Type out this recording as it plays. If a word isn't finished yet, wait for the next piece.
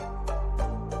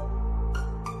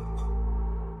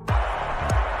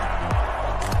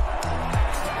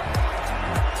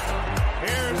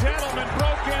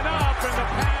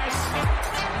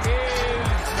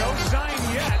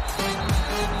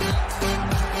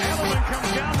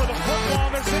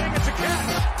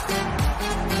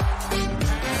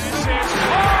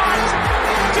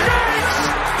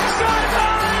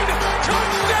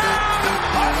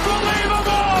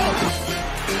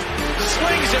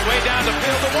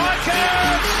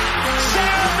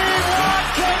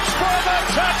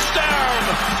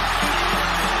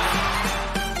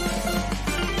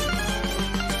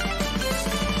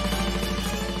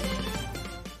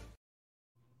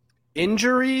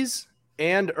Injuries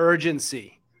and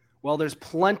urgency. Well, there's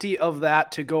plenty of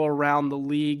that to go around the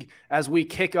league as we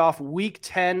kick off week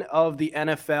 10 of the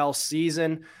NFL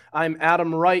season. I'm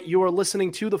Adam Wright. You are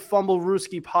listening to the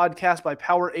Fumblerooski podcast by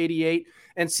Power 88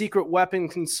 and Secret Weapon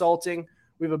Consulting.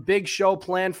 We have a big show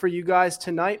planned for you guys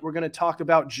tonight. We're going to talk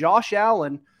about Josh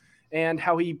Allen and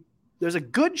how there's a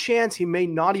good chance he may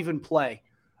not even play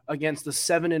against the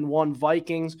 7-1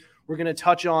 Vikings. We're going to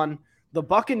touch on the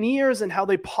Buccaneers and how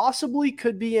they possibly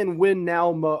could be in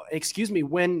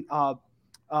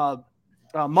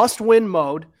must-win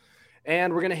mode.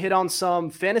 And we're going to hit on some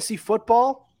fantasy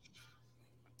football.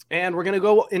 And we're going to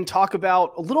go and talk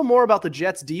about a little more about the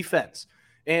Jets defense.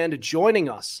 And joining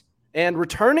us and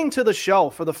returning to the show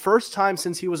for the first time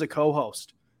since he was a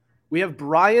co-host, we have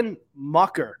Brian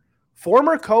Mucker,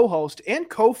 former co-host and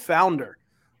co-founder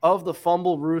of the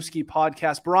Fumblerooski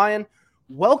podcast. Brian,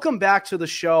 welcome back to the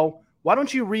show. Why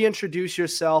don't you reintroduce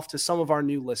yourself to some of our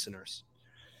new listeners?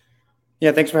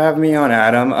 Yeah, thanks for having me on,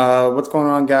 Adam. What's going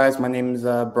on, guys? My name is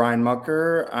Brian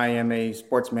Mucker. I am a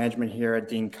sports management here at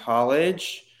Dean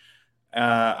College.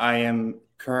 I am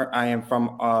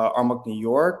from Armonk, New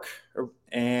York,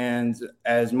 and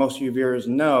as most of you viewers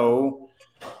know,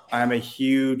 I'm a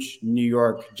huge New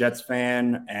York Jets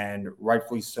fan, and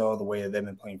rightfully so, the way that they've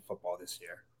been playing football this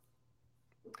year.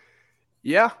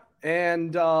 Yeah,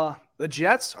 and the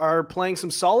Jets are playing some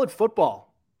solid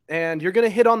football, and you're going to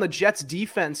hit on the Jets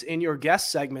defense in your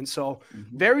guest segment. So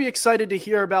very excited to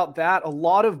hear about that. A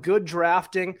lot of good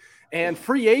drafting and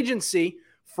free agency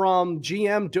from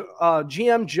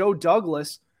GM Joe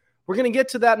Douglas. We're going to get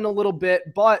to that in a little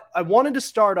bit, but I wanted to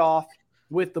start off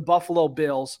with the Buffalo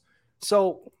Bills.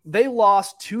 So they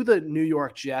lost to the New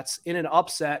York Jets in an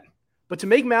upset, but to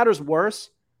make matters worse,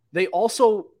 they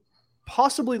also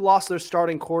possibly lost their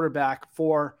starting quarterback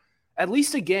for at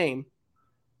least a game.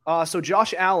 So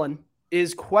Josh Allen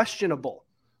is questionable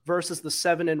versus the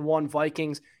 7-1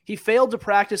 Vikings. He failed to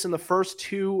practice in the first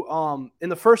two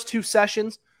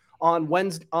sessions on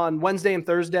Wednesday and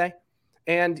Thursday,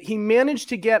 and he managed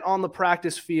to get on the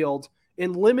practice field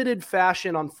in limited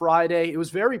fashion on Friday. It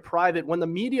was very private. When the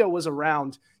media was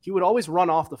around, he would always run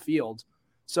off the field.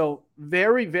 So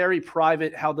very, very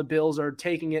private how the Bills are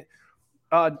taking it.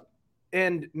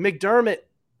 And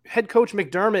head coach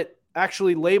McDermott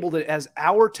actually labeled it as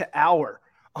hour to hour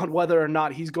on whether or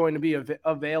not he's going to be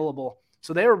available.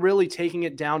 So they are really taking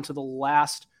it down to the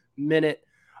last minute.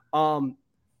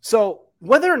 So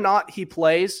whether or not he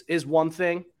plays is one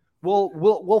thing.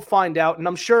 We'll find out. And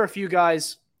I'm sure if you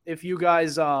guys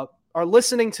are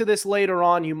listening to this later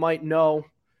on, you might know,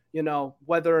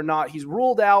 whether or not he's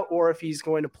ruled out or if he's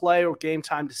going to play or game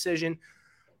time decision.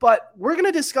 But we're going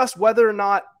to discuss whether or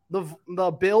not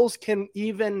the Bills can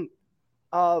even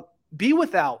be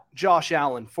without Josh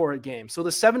Allen for a game. So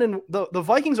the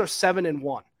Vikings are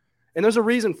 7-1, and there's a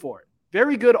reason for it.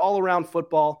 Very good all-around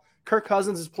football. Kirk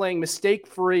Cousins is playing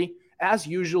mistake-free as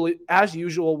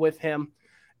usual with him.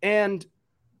 And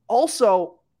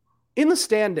also in the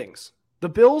standings, the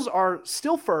Bills are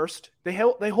still first. They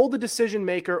hold the decision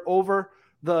maker over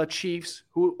the Chiefs,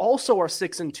 who also are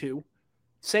 6-2,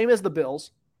 same as the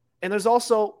Bills. And there's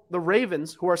also the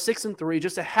Ravens, who are 6-3,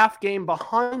 just a half game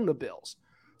behind the Bills.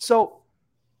 So,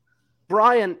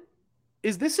 Brian,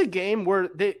 is this a game where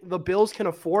the Bills can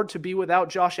afford to be without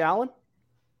Josh Allen?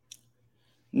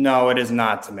 No, it is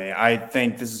not to me. I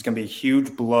think this is going to be a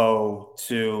huge blow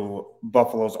to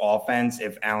Buffalo's offense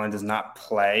if Allen does not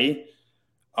play.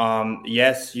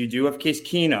 Yes, you do have Case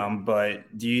Keenum,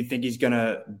 but do you think he's going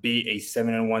to be a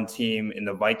 7-1 team in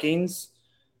the Vikings?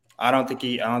 I don't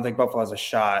think Buffalo has a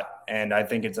shot, and I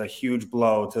think it's a huge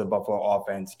blow to the Buffalo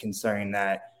offense, considering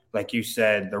that, like you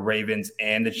said, the Ravens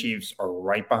and the Chiefs are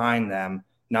right behind them.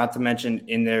 Not to mention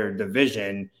in their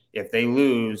division, if they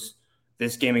lose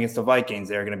this game against the Vikings,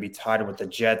 they're going to be tied with the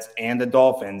Jets and the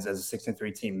Dolphins as a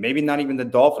 6-3 team. Maybe not even the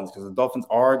Dolphins, because the Dolphins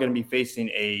are going to be facing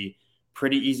a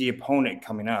pretty easy opponent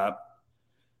coming up.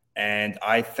 And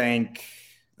I think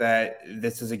that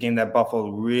this is a game that Buffalo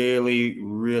really,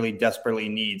 really desperately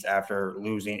needs after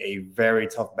losing a very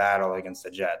tough battle against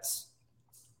the Jets.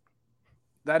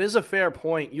 That is a fair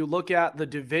point. You look at the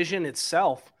division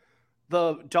itself,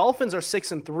 the Dolphins are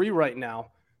 6-3 right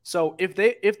now. So if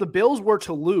the Bills were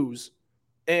to lose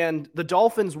and the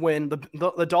Dolphins win,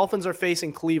 the Dolphins are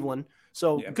facing Cleveland.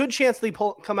 So good chance they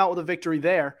come out with a victory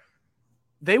there.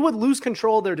 They would lose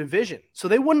control of their division. So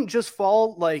they wouldn't just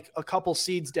fall like a couple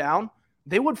seeds down.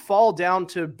 They would fall down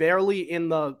to barely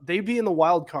they'd be in the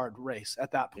wild card race at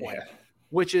that point,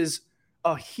 which is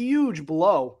a huge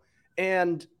blow.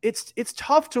 And it's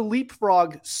tough to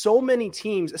leapfrog so many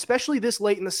teams, especially this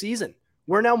late in the season.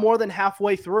 We're now more than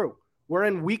halfway through. We're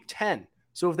in week 10.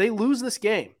 So if they lose this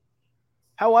game,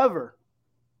 however,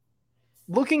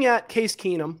 looking at Case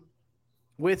Keenum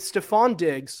with Stephon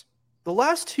Diggs, the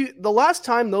last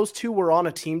time those two were on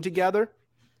a team together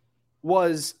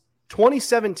was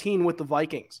 2017 with the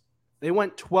Vikings. They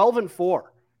went 12-4.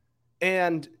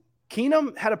 And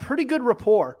Keenum had a pretty good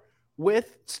rapport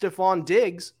with Stephon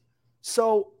Diggs.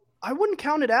 So I wouldn't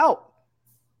count it out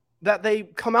that they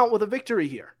come out with a victory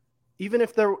here, even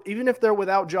if they're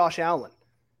without Josh Allen.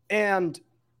 And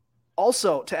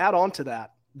also to add on to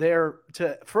that,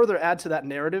 to further add to that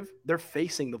narrative, they're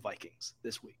facing the Vikings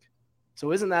this week.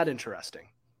 So isn't that interesting?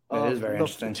 It is very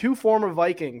interesting. The two former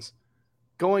Vikings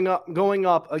going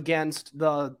up against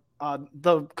the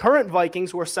current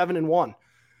Vikings who are 7-1.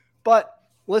 But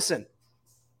listen,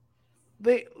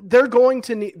 they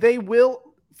will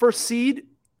for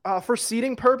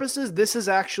seeding purposes. This is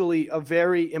actually a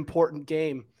very important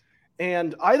game,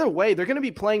 and either way, they're going to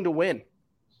be playing to win.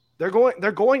 They're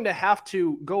going to have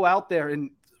to go out there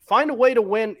and find a way to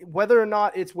win, whether or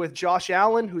not it's with Josh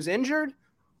Allen, who's injured,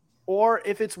 or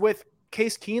if it's with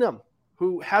Case Keenum,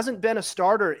 who hasn't been a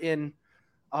starter in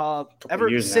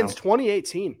ever since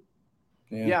 2018.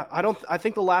 Yeah, I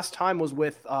think the last time was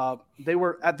with they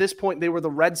were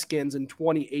the Redskins in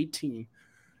 2018,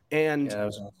 and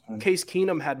Case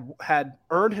Keenum had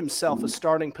earned himself a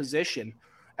starting position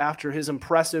after his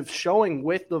impressive showing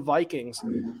with the Vikings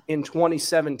in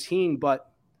 2017.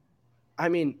 But I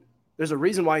mean, there's a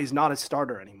reason why he's not a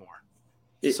starter anymore.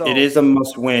 It is a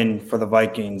must-win for the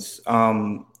Vikings,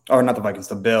 or not the Vikings,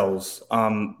 the Bills.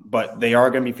 But they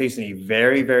are going to be facing a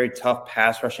very, very tough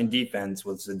pass rushing defense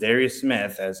with Zadarius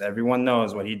Smith, as everyone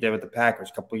knows what he did with the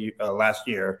Packers last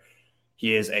year.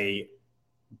 He is a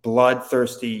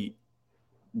bloodthirsty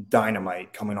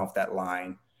dynamite coming off that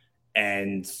line.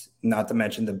 And not to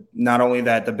mention not only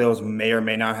that the Bills may or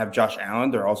may not have Josh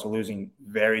Allen, they're also losing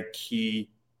very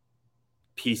key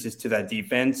pieces to that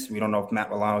defense. We don't know if Matt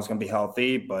Milano is going to be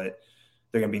healthy, but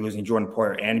they're going to be losing Jordan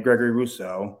Poyer and Gregory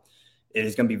Rousseau. It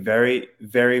is going to be very,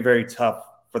 very, very tough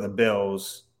for the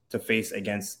Bills to face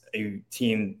against a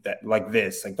team that like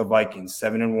the Vikings,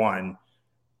 7-1.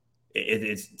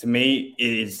 To me,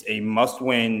 it is a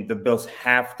must-win. The Bills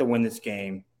have to win this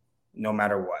game, no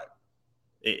matter what.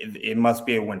 It must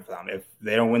be a win for them. If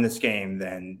they don't win this game,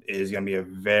 then it is going to be a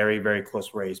very, very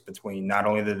close race between not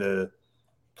only the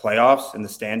playoffs and the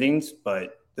standings,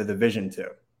 but the division too.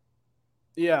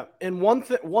 Yeah, and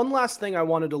one last thing I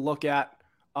wanted to look at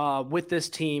with this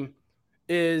team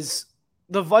is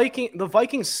the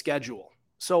Vikings schedule.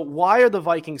 So why are the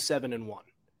Vikings 7-1?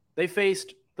 They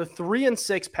faced the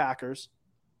 3-6 Packers,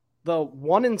 the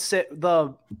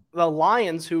 1-6 the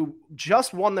Lions, who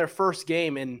just won their first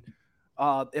game in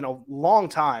a long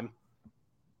time.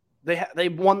 They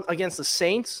won against the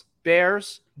Saints,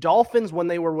 Bears, Dolphins when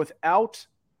they were without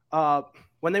Tua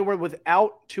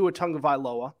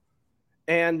Tagovailoa,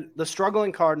 and the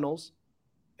struggling Cardinals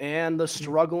and the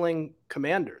struggling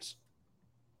Commanders.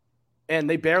 And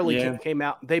they barely came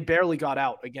out. They barely got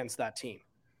out against that team.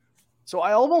 So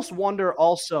I almost wonder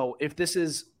also if this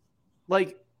is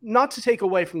not to take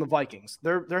away from the Vikings.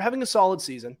 They're having a solid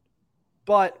season,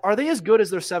 but are they as good as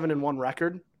their 7-1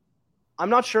 record? I'm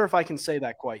not sure if I can say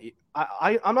that quite yet.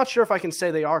 I'm not sure if I can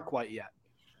say they are quite yet.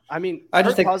 I mean, I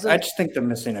just think they're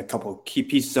missing a couple key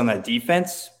pieces on that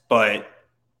defense, but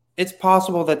it's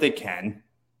possible that they can.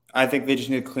 I think they just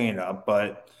need to clean it up.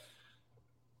 But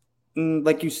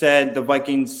like you said, the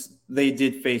Vikings, they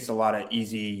did face a lot of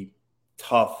easy,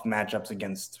 tough matchups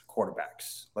against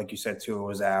quarterbacks. Like you said, Tua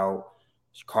was out.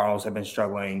 Cardinals have been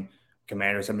struggling.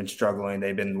 Commanders have been struggling.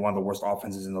 They've been one of the worst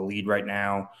offenses in the league right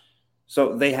now.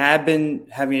 So they have been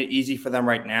having it easy for them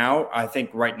right now. I think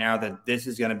right now that this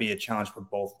is going to be a challenge for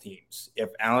both teams. If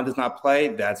Allen does not play,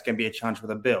 that's going to be a challenge for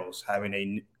the Bills, having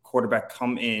a quarterback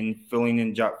come in, filling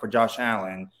in for Josh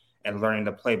Allen, and learning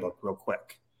the playbook real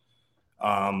quick.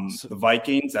 The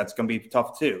Vikings, that's going to be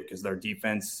tough too, because their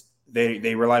defense,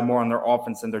 they rely more on their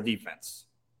offense than their defense.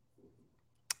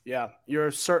 Yeah,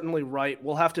 you're certainly right.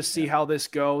 We'll have to see how this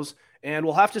goes, and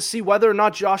we'll have to see whether or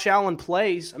not Josh Allen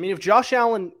plays. I mean, if Josh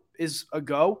Allen is a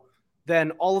go,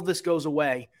 then all of this goes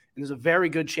away, and there's a very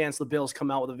good chance the Bills come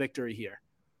out with a victory here.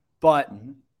 But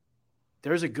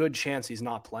there's a good chance he's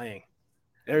not playing.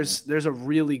 There's a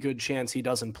really good chance he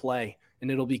doesn't play, and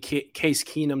it'll be Case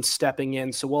Keenum stepping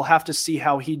in. So we'll have to see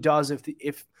how he does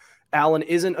if Allen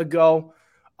isn't a go.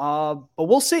 But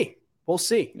we'll see. We'll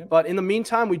see. Yep. But in the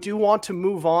meantime, we do want to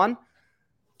move on.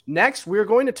 Next, we're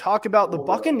going to talk about the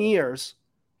Buccaneers.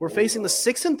 We're facing the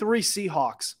 6-3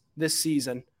 Seahawks this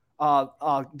season.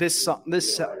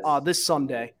 This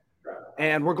Sunday.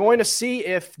 And we're going to see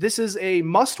if this is a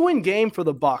must-win game for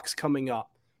the Bucs coming up.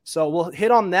 So we'll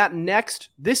hit on that next.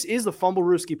 This is the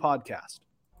Fumblerooski podcast.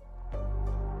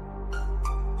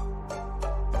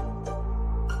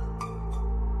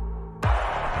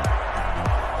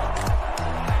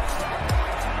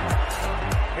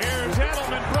 Here's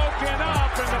Edelman broken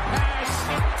up, and the pass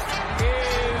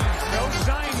is no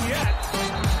sign yet.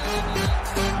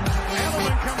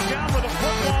 Edelman comes down with a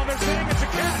football. They're saying it's a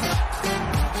catch.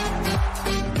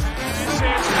 This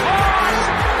is caught.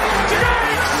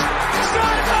 Diggs!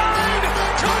 Sideline!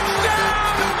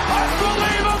 Touchdown!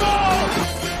 Unbelievable!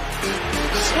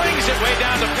 Swings it way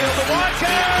down the field to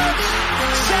Watkins.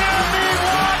 Sammy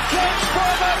Watkins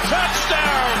for the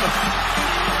touchdown.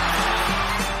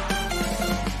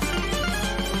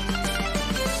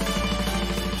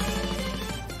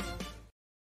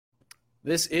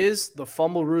 This is the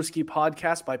Fumblerooski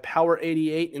podcast by Power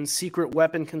 88 and Secret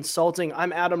Weapon Consulting.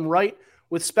 I'm Adam Wright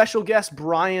with special guest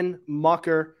Brian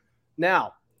Mucker.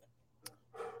 Now,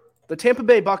 the Tampa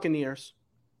Bay Buccaneers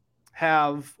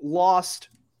have lost.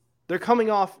 They're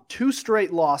coming off 2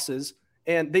 straight losses,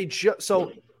 and they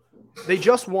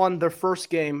just won their first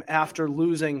game after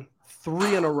losing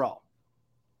 3 in a row.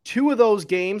 2 of those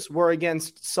games were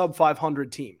against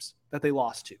sub-500 teams that they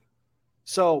lost to.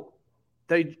 So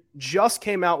they just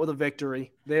came out with a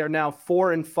victory. They are now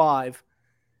 4-5,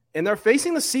 and they're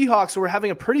facing the Seahawks, who are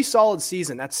having a pretty solid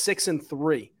season. That's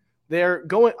 6-3. They're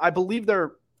going. I believe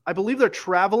they're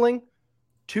traveling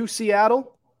to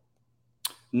Seattle.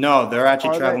 No, they're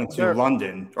actually traveling to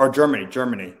London or Germany.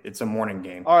 Germany. It's a morning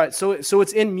game. All right, so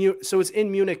it's in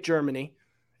Munich, Germany.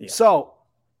 Yeah. So,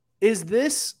 is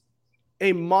this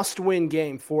a must-win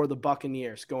game for the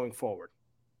Buccaneers going forward?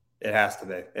 It has to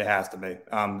be. It has to be.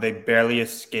 They barely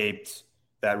escaped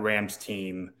that Rams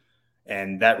team,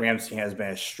 and that Rams team has been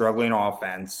a struggling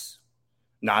offense.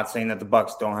 Not saying that the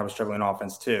Bucs don't have a struggling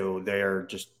offense too.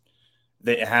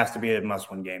 It has to be a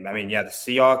must-win game. I mean, yeah, the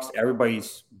Seahawks,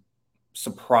 everybody's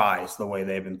surprised the way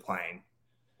they've been playing.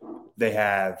 They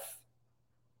have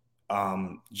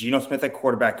Geno Smith at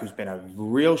quarterback, who's been a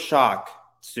real shock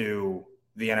to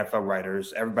the NFL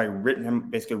writers. Everybody wrote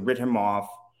him off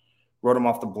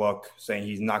the book, saying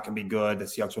he's not going to be good. The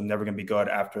Seahawks were never going to be good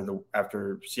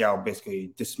after Seattle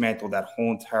basically dismantled that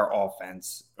whole entire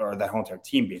offense, or that whole entire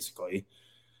team, basically.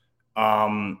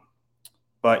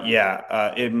 But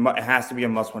yeah, it has to be a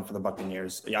must-win for the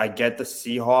Buccaneers. I get the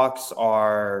Seahawks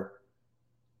are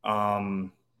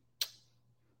 6-3,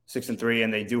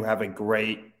 and they do have a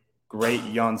great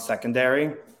young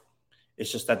secondary.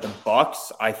 It's just that the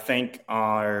Bucs, I think,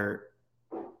 are.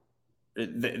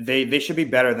 They should be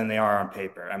better than they are on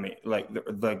paper. I mean,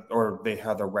 or they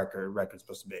have their record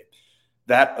supposed to be.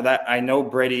 That I know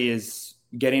Brady is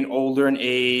getting older in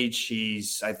age.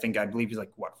 I believe he's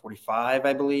 45,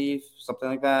 I believe, something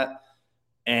like that.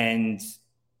 And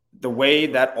the way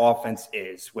that offense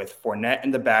is with Fournette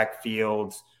in the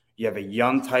backfield, you have a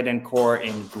young tight end core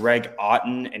in Greg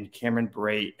Otton and Cameron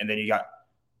Brate, and then you got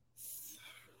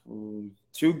 2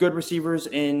 good receivers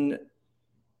in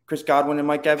Chris Godwin and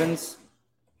Mike Evans.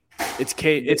 It's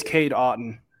Cade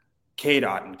Otton. Cade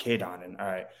Otton. All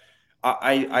right.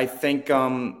 I think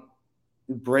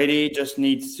Brady just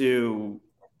needs to,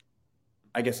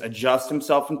 I guess, adjust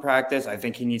himself in practice. I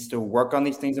think he needs to work on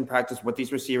these things in practice with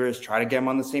these receivers, try to get them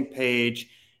on the same page.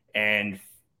 And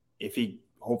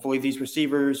hopefully these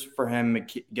receivers for him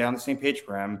get on the same page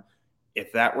for him.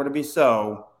 If that were to be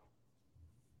so,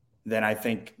 then I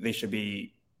think they should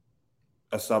be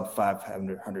a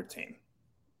sub-500 team.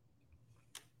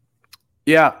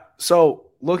 Yeah.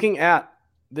 So looking at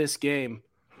this game,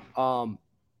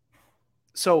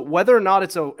 so whether or not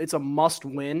it's a must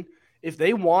win, if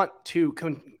they want to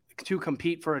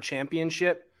compete for a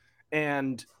championship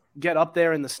and get up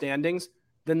there in the standings,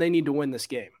 then they need to win this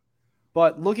game.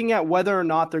 But looking at whether or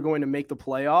not they're going to make the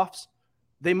playoffs,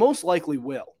 they most likely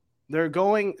will.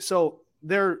 So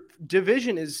their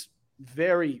division is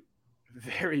very,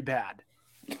 very bad.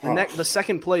 The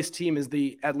second place team is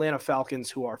the Atlanta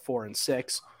Falcons, who are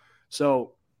 4-6.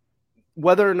 So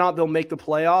whether or not they'll make the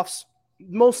playoffs,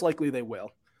 most likely they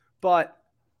will. But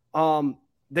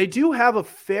they do have a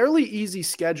fairly easy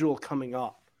schedule coming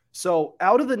up. So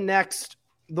out of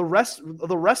the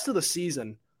rest of the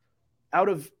season,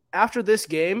 after this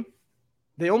game,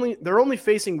 they're only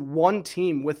facing one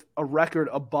team with a record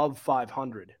above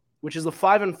 500, which is the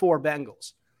 5-4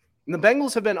 Bengals. And the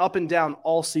Bengals have been up and down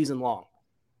all season long.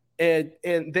 And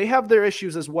they have their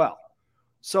issues as well.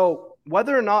 So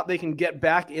whether or not they can get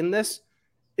back in this,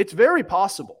 it's very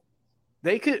possible.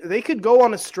 They could go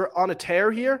on a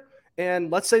tear here,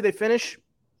 and let's say they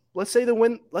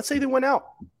win out.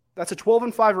 That's a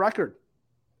 12-5 record.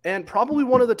 And probably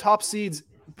one of the top seeds,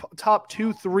 top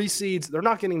 2, 3 seeds. They're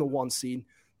not getting the 1 seed.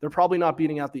 They're probably not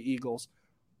beating out the Eagles.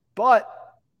 But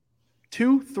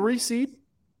 2, 3 seed,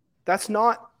 that's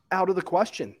not out of the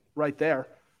question right there.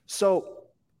 So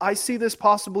I see this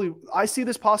possibly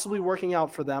working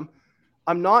out for them.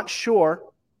 I'm not sure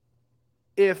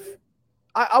if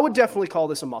I would definitely call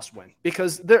this a must-win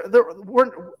because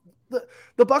the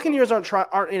Buccaneers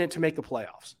aren't in it to make the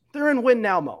playoffs. They're in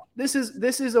win-now mode. This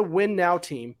is a win-now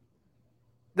team.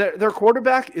 Their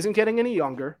quarterback isn't getting any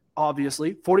younger,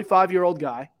 obviously. 45-year-old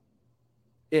guy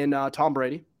in Tom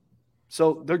Brady.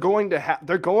 So they're going to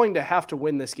have to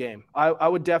win this game. I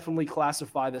would definitely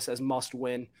classify this as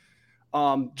must-win,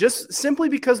 just simply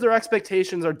because their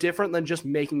expectations are different than just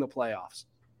making the playoffs.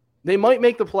 They might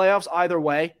make the playoffs either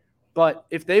way, but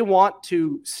if they want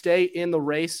to stay in the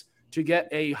race to get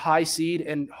a high seed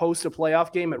and host a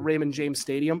playoff game at Raymond James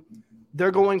Stadium,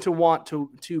 they're going to want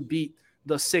to beat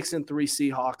the 6-3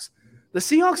 Seahawks. The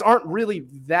Seahawks aren't really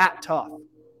that tough.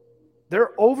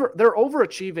 They're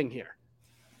overachieving here.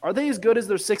 Are they as good as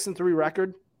their 6-3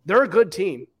 record? They're a good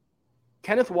team.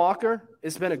 Kenneth Walker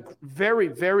has been a very,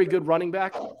 very good running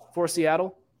back for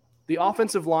Seattle. The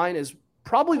offensive line is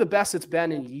probably the best it's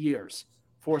been in years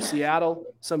for Seattle.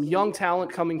 Some young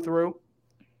talent coming through.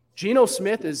 Geno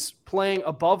Smith is playing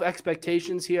above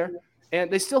expectations here,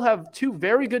 and they still have 2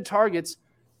 very good targets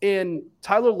in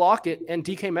Tyler Lockett and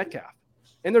DK Metcalf.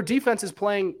 And their defense is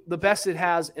playing the best it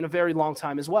has in a very long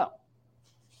time as well.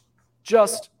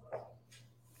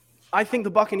 I think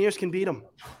the Buccaneers can beat them.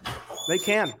 They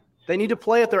can. They need to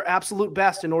play at their absolute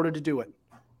best in order to do it.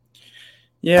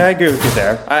 Yeah, I agree with you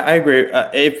there. I agree.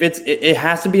 It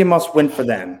has to be a must-win for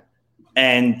them.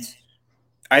 And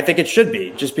I think it should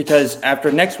be, just because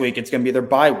after next week, it's going to be their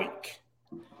bye week.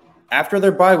 After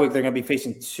their bye week, they're going to be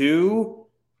facing 2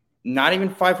 not even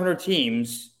 500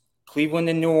 teams, Cleveland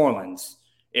and New Orleans.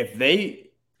 If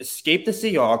they escape the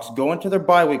Seahawks, go into their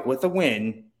bye week with a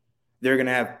win, they're going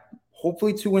to have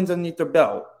hopefully 2 wins underneath their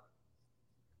belt.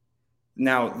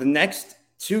 Now, the next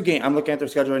 2 games, I'm looking at their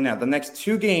schedule right now. The next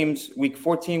 2 games, week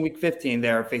 14, week 15, they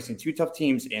are facing 2 tough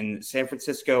teams in San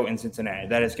Francisco and Cincinnati.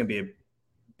 That is going to be a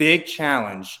big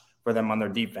challenge for them on their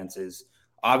defenses.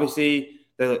 Obviously,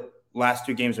 the last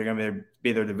 2 games are going to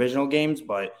be their divisional games,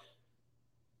 but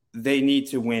they need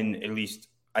to win at least,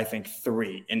 I think,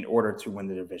 3 in order to win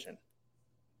the division.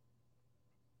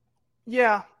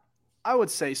 Yeah, I would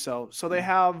say so. So they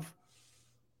have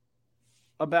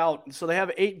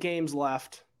 8 games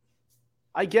left.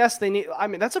 I guess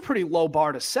that's a pretty low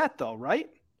bar to set though, right?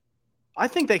 I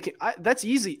think they can. That's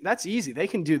easy. That's easy. They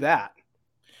can do that.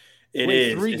 It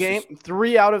With is.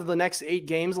 3 out of the next 8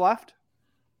 games left.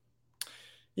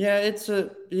 Yeah, it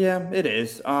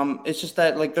is. It's just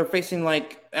that they're facing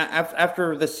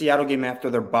after the Seattle game, after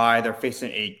their bye, they're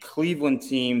facing a Cleveland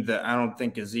team that I don't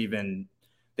think is even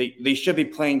they should be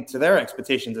playing to their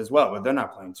expectations as well, but they're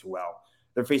not playing too well.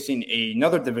 They're facing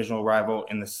another divisional rival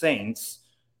in the Saints.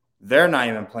 They're not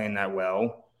even playing that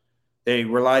well. They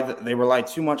relied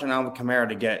too much on Alvin Kamara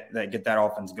to get that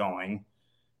offense going.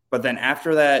 But then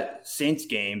after that Saints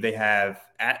game, they have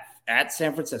at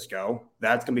San Francisco.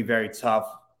 That's going to be very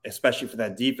tough, especially for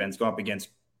that defense going up against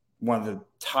one of the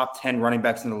top 10 running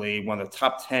backs in the league, one of the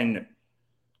top 10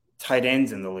 tight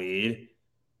ends in the league,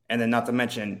 and then not to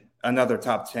mention another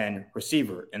top 10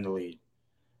 receiver in the league.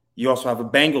 You also have a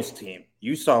Bengals team.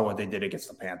 You saw what they did against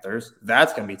the Panthers.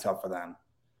 That's going to be tough for them.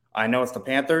 I know it's the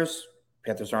Panthers.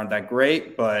 Panthers aren't that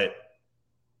great, but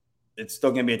it's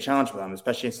still going to be a challenge for them,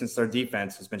 especially since their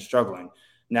defense has been struggling.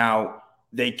 Now,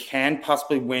 they can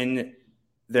possibly win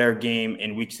their game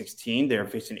in Week 16. They're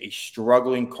facing a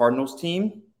struggling Cardinals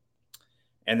team.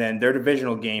 And then their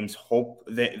divisional games,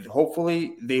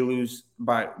 hopefully they lose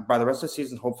by the rest of the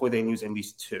season. Hopefully they lose at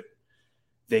least 2.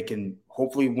 They can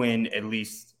hopefully win at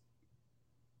least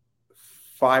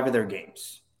 5 of their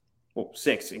games. Well,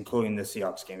 6, including the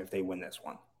Seahawks game, if they win this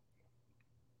one.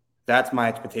 That's my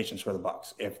expectations for the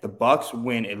Bucs. If the Bucs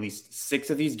win at least 6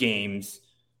 of these games,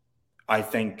 I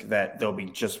think that they'll be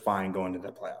just fine going to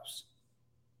the playoffs.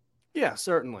 Yeah,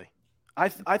 certainly. I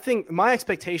think my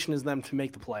expectation is them to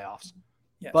make the playoffs.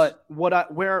 Yes. But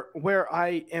where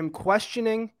I am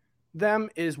questioning them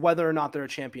is whether or not they're a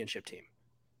championship team.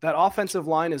 That offensive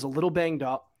line is a little banged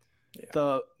up.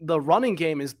 Yeah. The running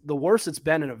game is the worst it's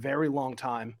been in a very long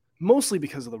time, mostly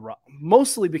because of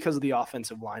the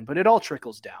offensive line, but it all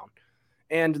trickles down.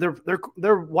 And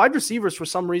their wide receivers for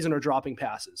some reason are dropping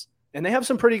passes. And they have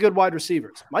some pretty good wide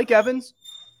receivers. Mike Evans,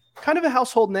 kind of a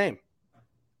household name.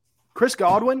 Chris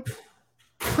Godwin,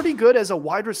 pretty good as a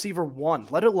wide receiver 1,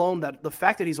 let alone that the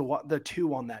fact that he's the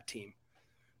 2 on that team.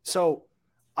 So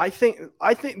I think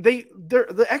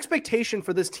the expectation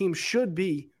for this team should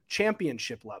be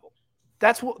championship level.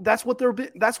 That's what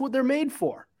they're made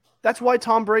for. That's why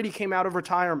Tom Brady came out of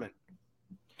retirement.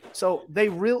 So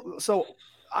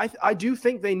I do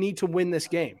think they need to win this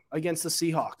game against the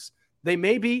Seahawks. They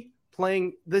may be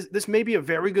playing this may be a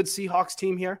very good Seahawks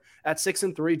team here at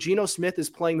 6-3. Geno Smith is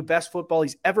playing the best football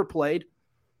he's ever played,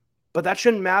 but that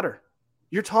shouldn't matter.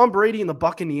 You're Tom Brady and the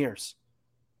Buccaneers,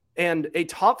 and a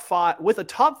top 5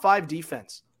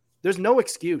 defense. There's no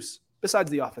excuse besides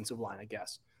the offensive line, I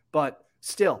guess. But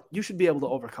still, you should be able to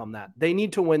overcome that. They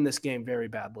need to win this game very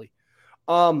badly.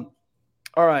 All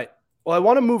right. Well, I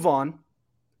want to move on,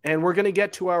 and we're going to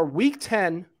get to our Week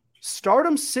 10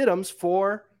 Stardom Sit-Ems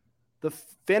for the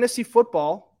fantasy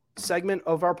football segment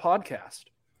of our podcast.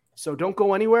 So don't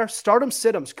go anywhere. Stardom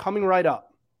Sit-Ems coming right up.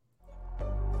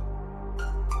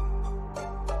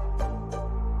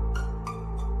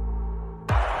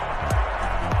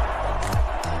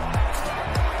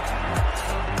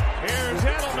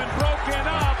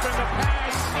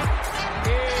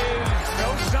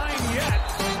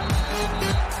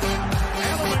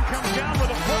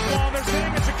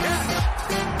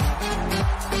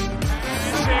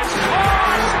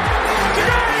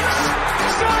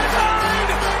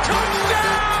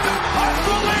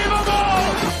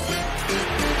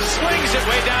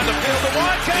 Way down the field to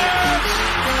Watkins.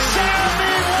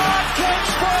 Sammy Watkins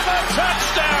for the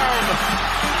touchdown.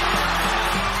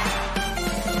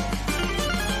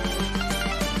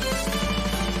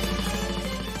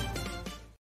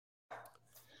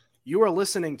 You are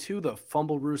listening to the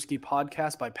Fumblerooski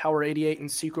podcast by Power 88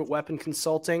 and Secret Weapon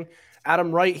Consulting.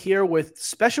 Adam Wright here with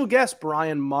special guest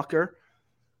Brian Mucker.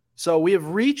 So we have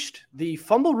reached the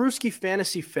Fumblerooski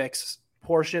Fantasy Fix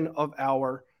portion of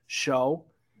our show.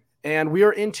 And we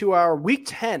are into our Week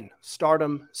 10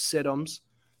 Stardom Sit-Ems.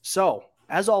 So,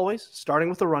 as always, starting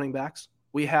with the running backs,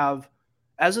 we have,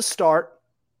 as a start,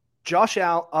 Josh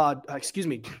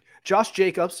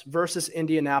Jacobs versus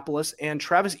Indianapolis and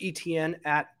Travis Etienne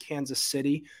at Kansas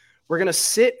City. We're going to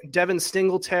sit Devin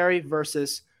Singletary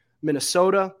versus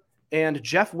Minnesota and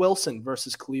Jeff Wilson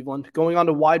versus Cleveland. Going on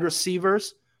to wide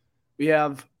receivers, we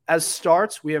have, as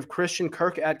starts, we have Christian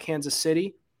Kirk at Kansas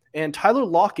City and Tyler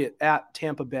Lockett at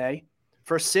Tampa Bay.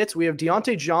 For sits, we have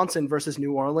Deontay Johnson versus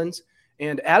New Orleans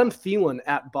and Adam Thielen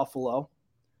at Buffalo.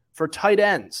 For tight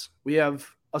ends, we have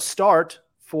a start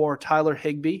for Tyler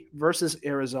Higbee versus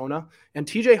Arizona and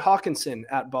TJ Hawkinson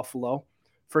at Buffalo.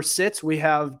 For sits, we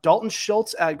have Dalton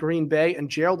Schultz at Green Bay and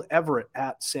Gerald Everett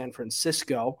at San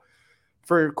Francisco.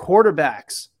 For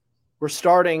quarterbacks, we're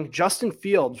starting Justin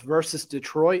Fields versus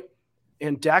Detroit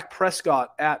and Dak Prescott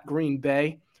at Green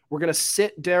Bay. We're going to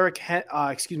sit Derek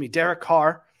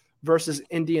Carr versus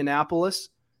Indianapolis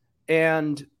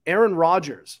and Aaron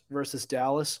Rodgers versus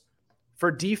Dallas.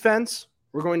 For defense,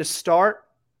 we're going to start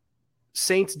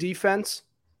Saints defense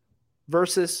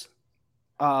versus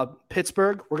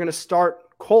Pittsburgh. We're going to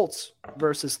start Colts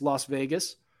versus Las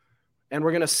Vegas. And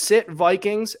we're going to sit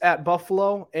Vikings at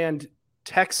Buffalo and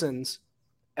Texans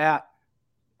at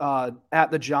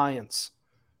the Giants.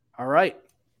 All right.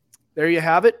 There you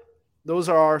have it. Those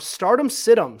are our Stardom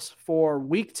Sit-Ems for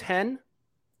Week 10.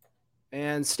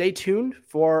 And stay tuned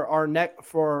for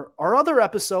our other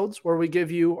episodes where we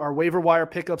give you our waiver wire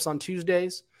pickups on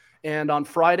Tuesdays. And on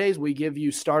Fridays, we give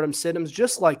you Stardom Sit-Ems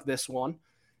just like this one,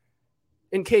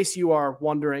 in case you are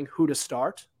wondering who to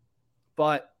start.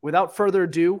 But without further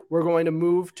ado, we're going to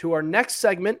move to our next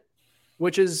segment,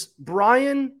 which is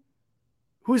Brian,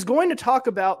 who's going to talk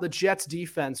about the Jets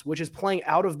defense, which is playing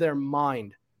out of their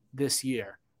mind this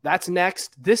year. That's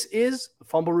next. This is the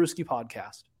Fumblerooski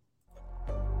podcast.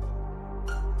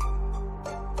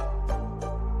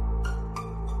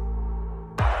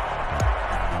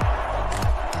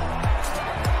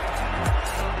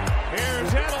 Here's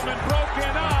Edelman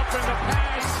broken up, and the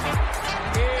pass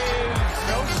is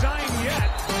no sign yet.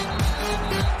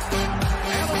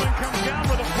 Edelman comes down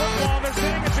with a football. They're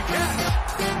saying it's a catch.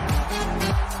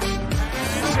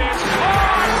 It's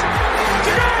caught.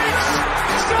 Diggs!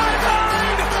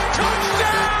 Sideline!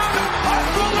 Touchdown!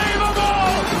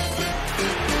 Unbelievable!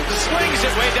 Swings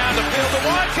it way down the field to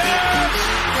Watkins.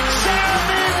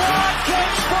 Sammy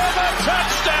Watkins for the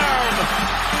touchdown.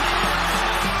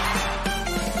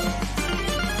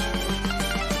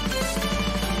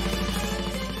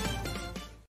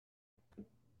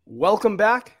 Welcome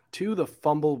back to the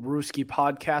Fumblerooski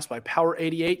podcast by Power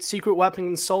 88 Secret Weapon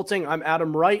Consulting. I'm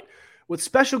Adam Wright with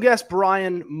special guest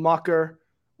Brian Mucker.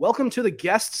 Welcome to the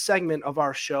guest segment of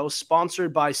our show,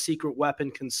 sponsored by Secret Weapon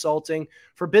Consulting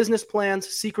for business plans,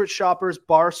 secret shoppers,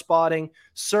 bar spotting,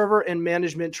 server and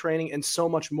management training, and so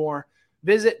much more.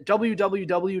 visit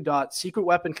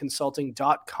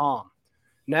www.secretweaponconsulting.com.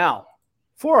 Now,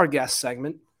 for our guest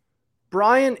segment,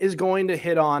 Brian is going to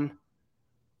hit on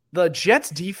the Jets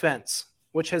defense,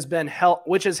 which has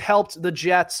helped the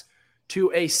Jets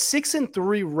to a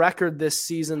 6-3 record this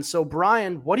season. So,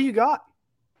 Brian, what do you got?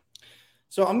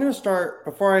 So I'm going to start,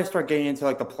 before I start getting into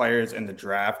like the players and the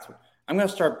draft, I'm going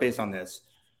to start based on this.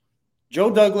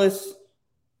 Joe Douglas,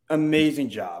 amazing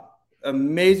job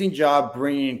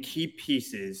bringing in key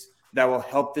pieces that will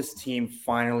help this team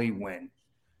finally win.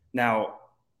 Now,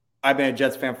 I've been a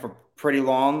Jets fan for pretty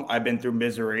long. I've been through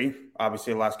misery,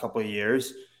 obviously, the last couple of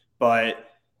years. But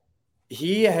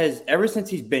he has, ever since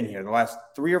he's been here, the last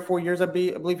 3 or 4 years, I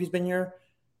believe he's been here,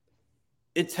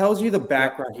 it tells you the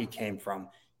background he came from.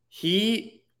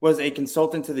 He was a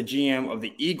consultant to the GM of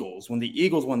the Eagles when the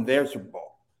Eagles won their Super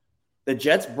Bowl. The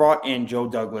Jets brought in Joe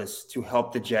Douglas to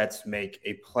help the Jets make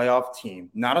a playoff team.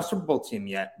 Not a Super Bowl team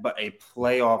yet, but a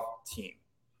playoff team.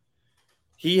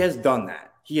 He has done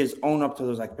that. He has owned up to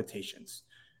those expectations.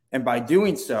 And by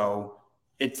doing so,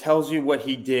 it tells you what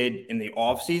he did in the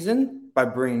offseason by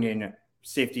bringing in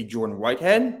safety Jordan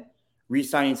Whitehead,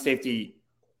 re-signing safety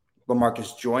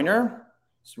LaMarcus Joyner,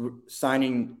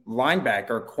 signing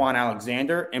linebacker Quan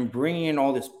Alexander, and bringing in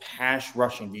all this pass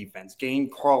rushing defense,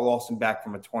 getting Carl Lawson back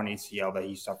from a torn ACL that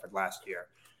he suffered last year.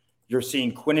 You're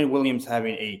seeing Quinnen Williams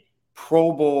having a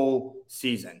Pro Bowl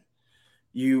season.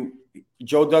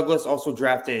 Joe Douglas also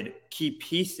drafted key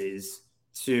pieces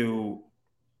to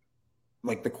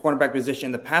like the cornerback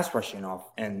position, the pass rushing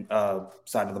off and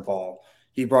side of the ball.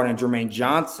 He brought in Jermaine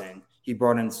Johnson. He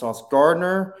brought in Sauce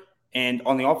Gardner. And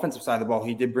on the offensive side of the ball,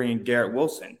 he did bring in Garrett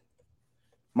Wilson.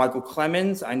 Michael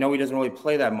Clemens, I know he doesn't really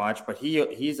play that much, but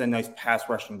he's a nice pass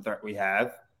rushing threat we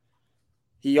have.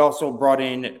 He also brought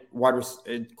in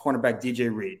cornerback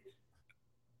DJ Reed.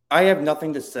 I have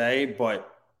nothing to say, but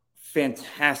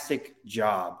fantastic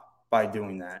job by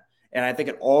doing that. And I think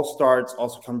it all starts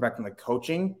also coming back from the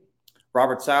coaching.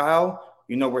 Robert Saleh,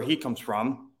 you know where he comes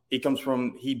from. He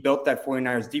built that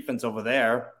 49ers defense over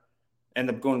there,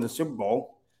 ended up going to the Super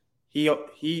Bowl.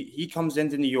 He comes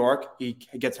into New York. He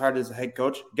gets hired as a head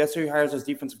coach. Guess who he hires as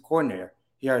defensive coordinator?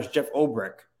 He hires Jeff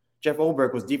Ulbrich. Jeff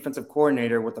Ulbrich was defensive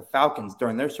coordinator with the Falcons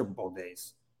during their Super Bowl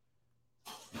days.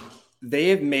 They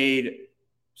have made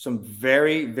some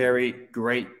very, very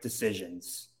great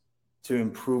decisions to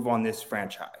improve on this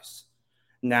franchise.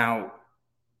 Now,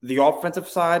 the offensive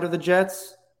side of the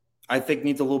Jets, I think,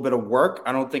 needs a little bit of work.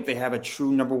 I don't think they have a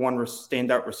true number one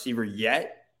standout receiver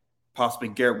yet. Possibly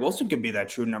Garrett Wilson could be that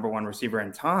true number one receiver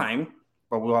in time,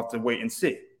 but we'll have to wait and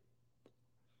see.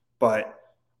 But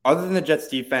other than the Jets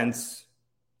defense,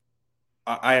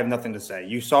 I have nothing to say.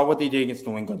 You saw what they did against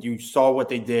New England. You saw what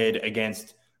they did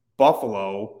against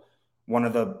Buffalo, one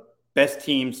of the best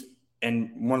teams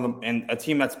and a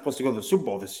team that's supposed to go to the Super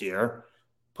Bowl this year.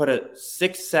 Put a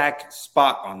 6-sack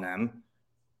spot on them.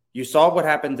 You saw what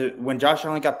happened when Josh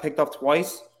Allen got picked off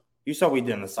twice. You saw what he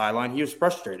did on the sideline. He was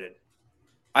frustrated.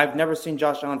 I've never seen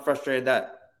Josh Allen frustrated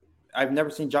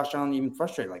even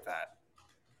frustrated like that.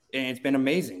 And it's been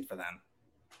amazing for them.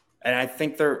 And I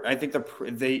think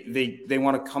they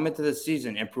want to come into this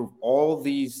season and prove all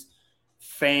these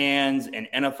fans and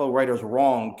NFL writers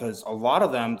wrong, because a lot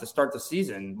of them to start the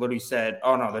season literally said,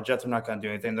 oh no, the Jets are not going to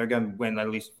do anything. They're going to win at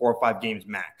least 4 or 5 games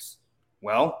max.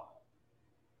 Well,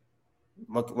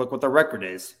 look what the record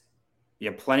is.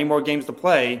 You have plenty more games to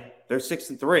play. They're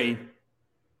 6-3.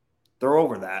 They're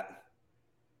over that.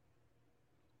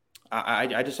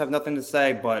 I just have nothing to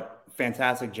say, but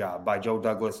fantastic job by Joe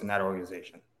Douglas and that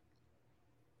organization.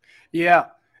 Yeah,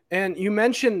 and you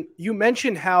mentioned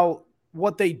how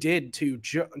what they did to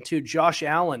Josh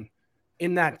Allen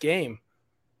in that game.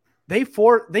 They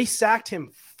sacked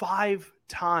him 5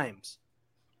 times,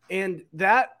 and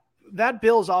that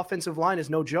Bills offensive line is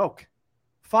no joke.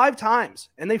 5 times,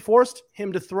 and they forced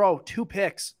him to throw 2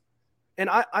 picks. And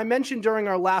I mentioned during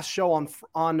our last show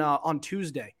on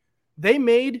Tuesday, they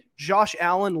made Josh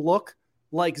Allen look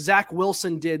like Zach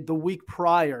Wilson did the week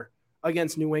prior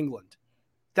against New England.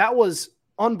 That was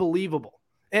unbelievable.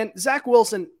 And Zach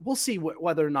Wilson, we'll see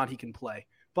whether or not he can play.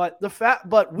 But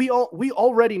we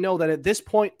already know that at this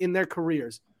point in their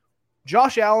careers,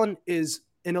 Josh Allen is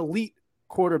an elite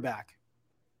quarterback,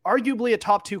 arguably a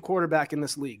top 2 quarterback in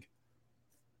this league.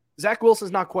 Zach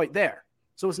Wilson's not quite there.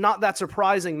 So it's not that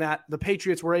surprising that the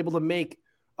Patriots were able to make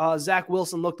Zach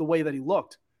Wilson look the way that he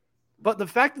looked. But the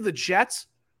fact that the Jets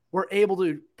were able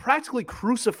to practically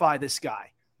crucify this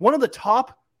guy, one of the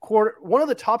top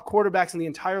quarterbacks in the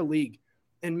entire league,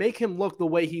 and make him look the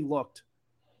way he looked,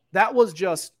 that was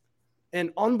just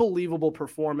an unbelievable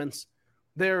performance.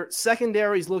 Their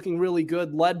secondary is looking really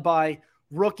good, led by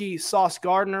rookie Sauce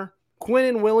Gardner,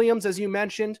 Quinnen Williams, as you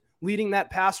mentioned, leading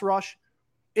that pass rush.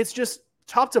 It's just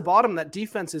top to bottom, that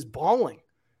defense is balling.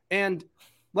 And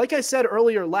like I said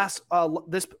earlier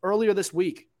this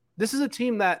week, this is a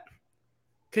team that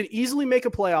could easily make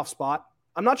a playoff spot.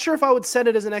 I'm not sure if I would set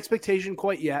it as an expectation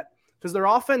quite yet, because their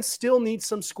offense still needs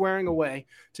some squaring away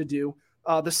to do.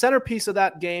 The centerpiece of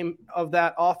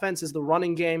that offense is the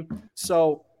running game.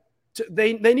 So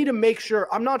they need to make sure.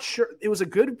 I'm not sure. It was a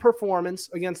good performance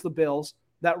against the Bills,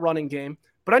 that running game,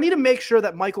 but I need to make sure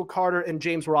that Michael Carter and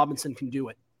James Robinson can do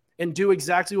it and do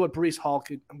exactly what Breece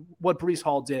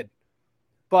Hall did.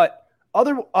 But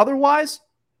otherwise,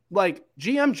 like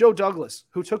GM Joe Douglas,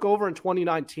 who took over in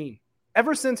 2019,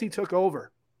 ever since he took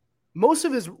over, most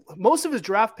of his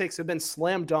draft picks have been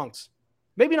slam dunks.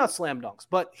 Maybe not slam dunks,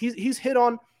 but he's hit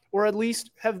on, or at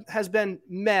least has been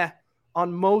meh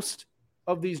on most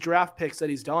of these draft picks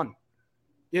that he's done.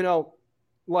 You know,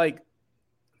 like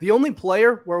the only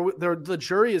player where the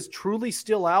jury is truly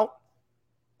still out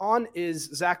on is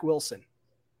Zach Wilson.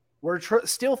 We're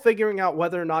still figuring out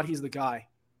whether or not he's the guy,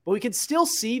 but we can still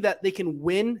see that they can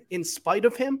win in spite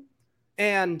of him,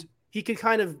 and he can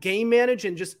kind of game manage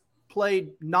and just play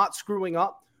not screwing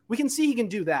up. We can see he can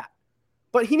do that.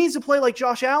 But he needs to play like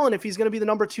Josh Allen if he's going to be the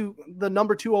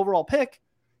number two overall pick.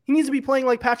 He needs to be playing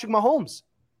like Patrick Mahomes.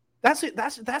 That's it.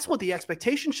 That's what the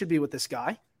expectation should be with this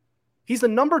guy. He's the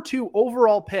number 2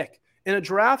 overall pick in a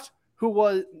draft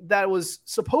that was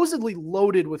supposedly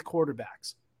loaded with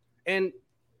quarterbacks. And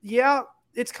yeah,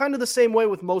 it's kind of the same way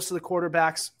with most of the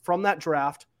quarterbacks from that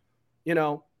draft. You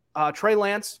know, Trey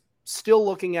Lance, still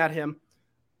looking at him,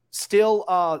 still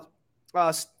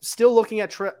looking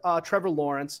at Trevor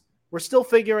Lawrence. We're still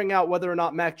figuring out whether or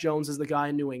not Mac Jones is the guy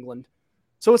in New England.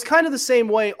 So it's kind of the same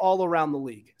way all around the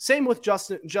league. Same with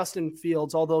Justin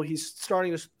Fields, although he's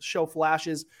starting to show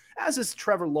flashes, as is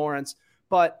Trevor Lawrence.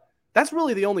 But that's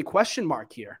really the only question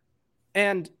mark here.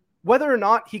 And whether or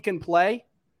not he can play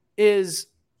is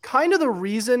kind of the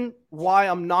reason why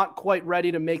I'm not quite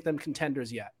ready to make them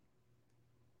contenders yet.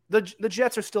 The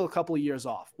Jets are still a couple of years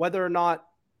off, whether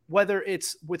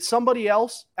it's with somebody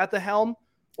else at the helm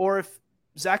or if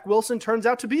Zach Wilson turns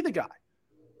out to be the guy.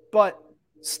 But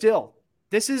still,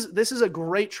 this is a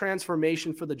great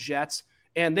transformation for the Jets,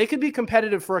 and they could be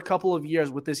competitive for a couple of years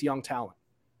with this young talent.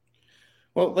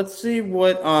 Well, let's see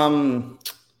what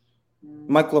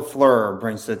Mike LaFleur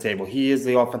brings to the table. He is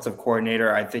the offensive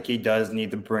coordinator. I think he does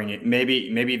need to bring it.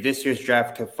 Maybe this year's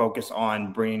draft could focus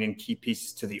on bringing in key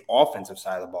pieces to the offensive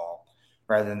side of the ball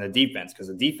rather than the defense, because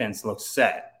the defense looks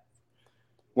set.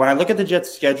 When I look at the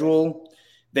Jets' schedule,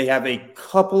 they have a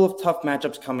couple of tough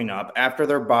matchups coming up. After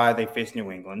their bye, they face New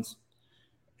England.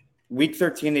 Week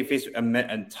 13, they face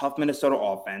a tough Minnesota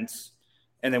offense.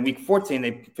 And then week 14,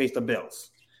 they face the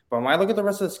Bills. But when I look at the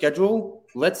rest of the schedule,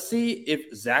 let's see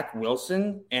if Zach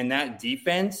Wilson and that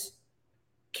defense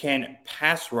can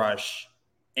pass rush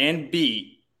and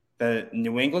beat the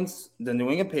New England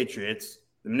Patriots,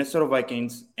 the Minnesota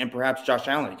Vikings, and perhaps Josh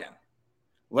Allen again.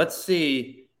 Let's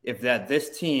see if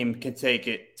this team can take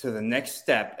it to the next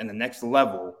step and the next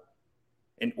level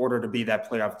in order to be that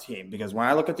playoff team. Because when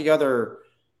I look at the other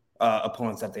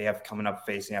opponents that they have coming up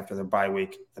facing after their bye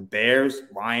week, the Bears,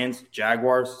 Lions,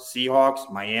 Jaguars,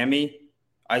 Seahawks, Miami,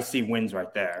 I see wins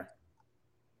right there.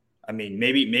 I mean,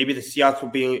 maybe the Seahawks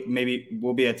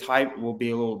will be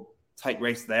a little tight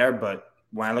race there, but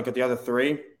when I look at the other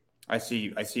three, I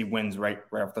see wins right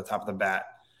off the top of the bat.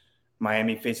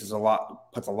 Miami puts a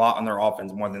lot on their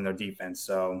offense more than their defense.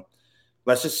 So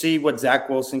let's just see what Zach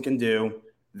Wilson can do.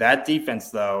 That defense,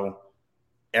 though,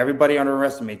 everybody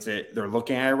underestimates it. They're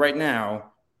looking at it right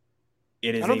now.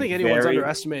 I don't think anyone's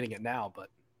underestimating it now, but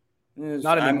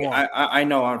not anymore. I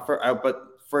know, but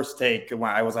First Take, when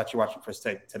I was actually watching First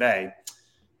Take today,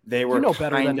 they were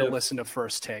better than to listen to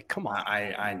First Take. Come on.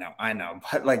 I know.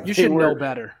 But like you should know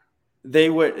better. They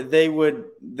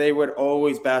would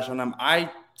always bash on them. I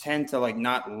tend to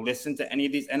not listen to any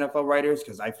of these NFL writers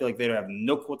because I feel like they don't have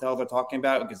no clue what the hell they're talking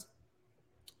about. Because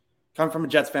coming from a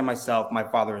Jets fan myself, my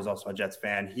father is also a Jets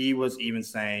fan. He was even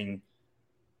saying,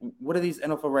 what are these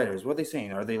NFL writers? What are they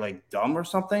saying? Are they dumb or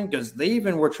something? Because they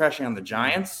even were trashing on the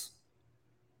Giants.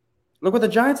 Look what the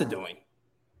Giants are doing.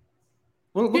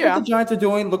 Look what the Giants are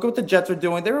doing. Look what the Jets are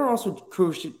doing. They were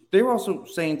also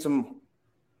saying some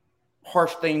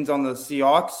harsh things on the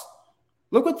Seahawks.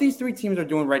 Look what these three teams are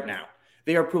doing right now.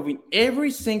 They are proving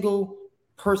every single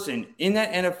person in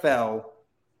that NFL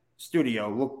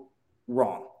studio look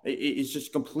wrong. It's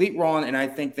just complete wrong, and I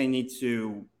think they need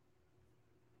to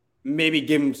maybe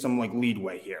give them some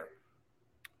leadway here.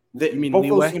 You mean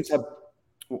leeway?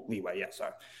 Leeway, yeah,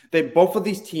 sorry. Both of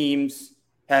these teams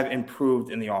have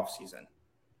improved in the offseason.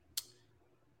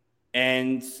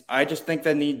 And I just think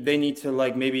that they need to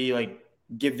maybe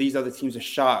give these other teams a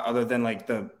shot other than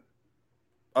the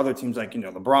other teams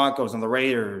the Broncos and the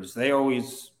Raiders.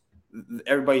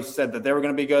 Everybody said that they were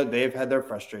going to be good. They've had their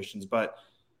frustrations. But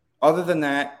other than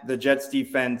that, the Jets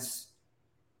defense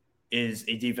is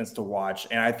a defense to watch.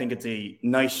 And I think it's a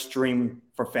nice stream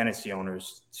for fantasy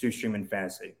owners to stream in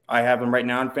fantasy. I have them right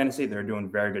now in fantasy. They're doing a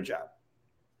very good job.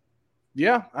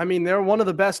 Yeah, I mean, they're one of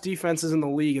the best defenses in the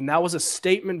league, and that was a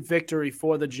statement victory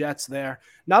for the Jets there.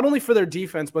 Not only for their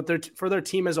defense, but for their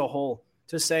team as a whole,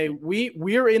 to say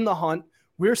we're in the hunt,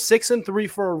 we're 6-3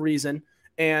 for a reason,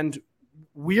 and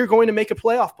we're going to make a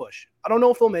playoff push. I don't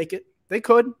know if they'll make it. They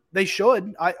could. They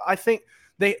should. I think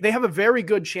they have a very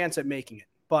good chance at making it,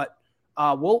 but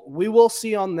we will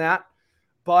see on that.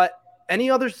 But any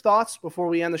other thoughts before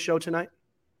we end the show tonight?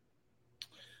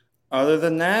 Other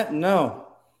than that, no.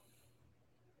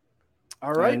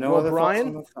 All right.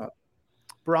 Well,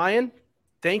 Brian,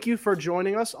 thank you for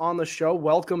joining us on the show.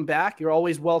 Welcome back. You're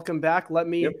always welcome back. Let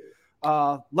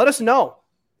us know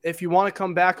if you want to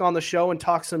come back on the show and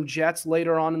talk some Jets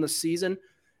later on in the season.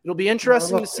 It'll be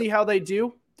interesting to see how they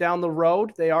do down the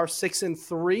road. They are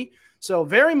 6-3, so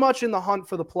very much in the hunt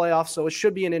for the playoffs. So it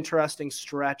should be an interesting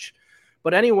stretch.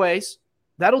 But anyways,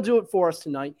 that'll do it for us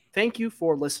tonight. Thank you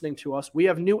for listening to us. We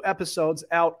have new episodes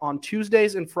out on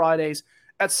Tuesdays and Fridays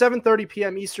at 7:30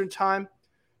 p.m. Eastern Time.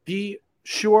 Be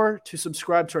sure to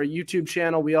subscribe to our YouTube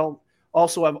channel. We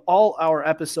also have all our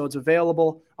episodes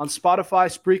available on Spotify,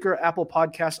 Spreaker, Apple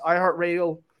Podcasts,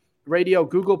 iHeartRadio,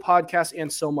 Google Podcasts,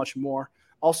 and so much more.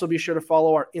 Also, be sure to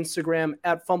follow our Instagram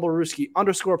at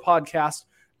Fumblerooski_podcast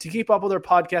to keep up with our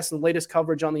podcast and latest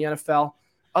coverage on the NFL.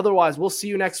 Otherwise, we'll see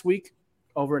you next week.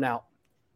 Over and out.